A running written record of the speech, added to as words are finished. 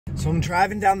So I'm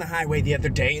driving down the highway the other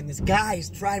day, and this guy is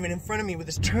driving in front of me with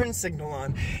his turn signal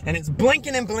on, and it's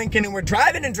blinking and blinking, and we're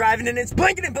driving and driving, and it's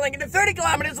blinking and blinking, and 30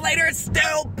 kilometers later, it's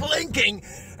still blinking.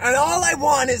 And all I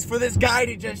want is for this guy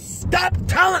to just stop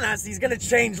telling us he's gonna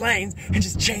change lanes and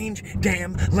just change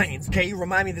damn lanes, okay? You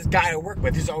remind me of this guy I work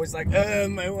with who's always like, oh,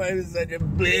 my wife is such a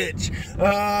bitch.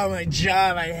 Oh, my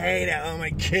job, I hate it. Oh,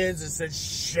 my kids are such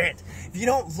shit. If you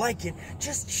don't like it,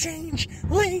 just change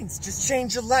lanes. Just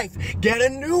change your life. Get a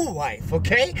new wife,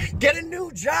 okay? Get a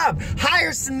new job.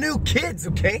 Hire some new kids,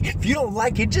 okay? If you don't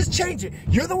like it, just change it.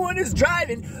 You're the one who's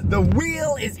driving. The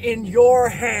wheel is in your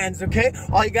hands, okay?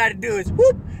 All you gotta do is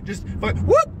whoop, just whoop,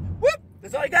 whoop.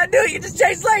 That's all you gotta do. You just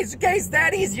change lanes, okay? It's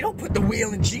that easy. You don't put the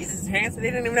wheel in Jesus' hands. They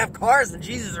didn't even have cars when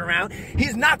Jesus was around.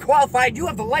 He's not qualified. You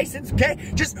have the license,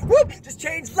 okay? Just whoop, just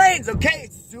change lanes, okay?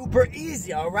 It's super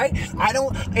easy, all right?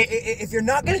 If you're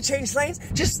not gonna change lanes,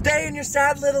 just stay in your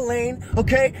sad little lane,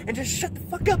 okay? And just shut the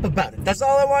fuck up about it. That's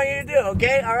all I want you to do,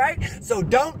 okay? All right? So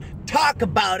don't talk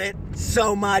about it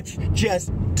so much.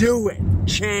 Just do it.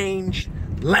 Change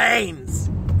lanes.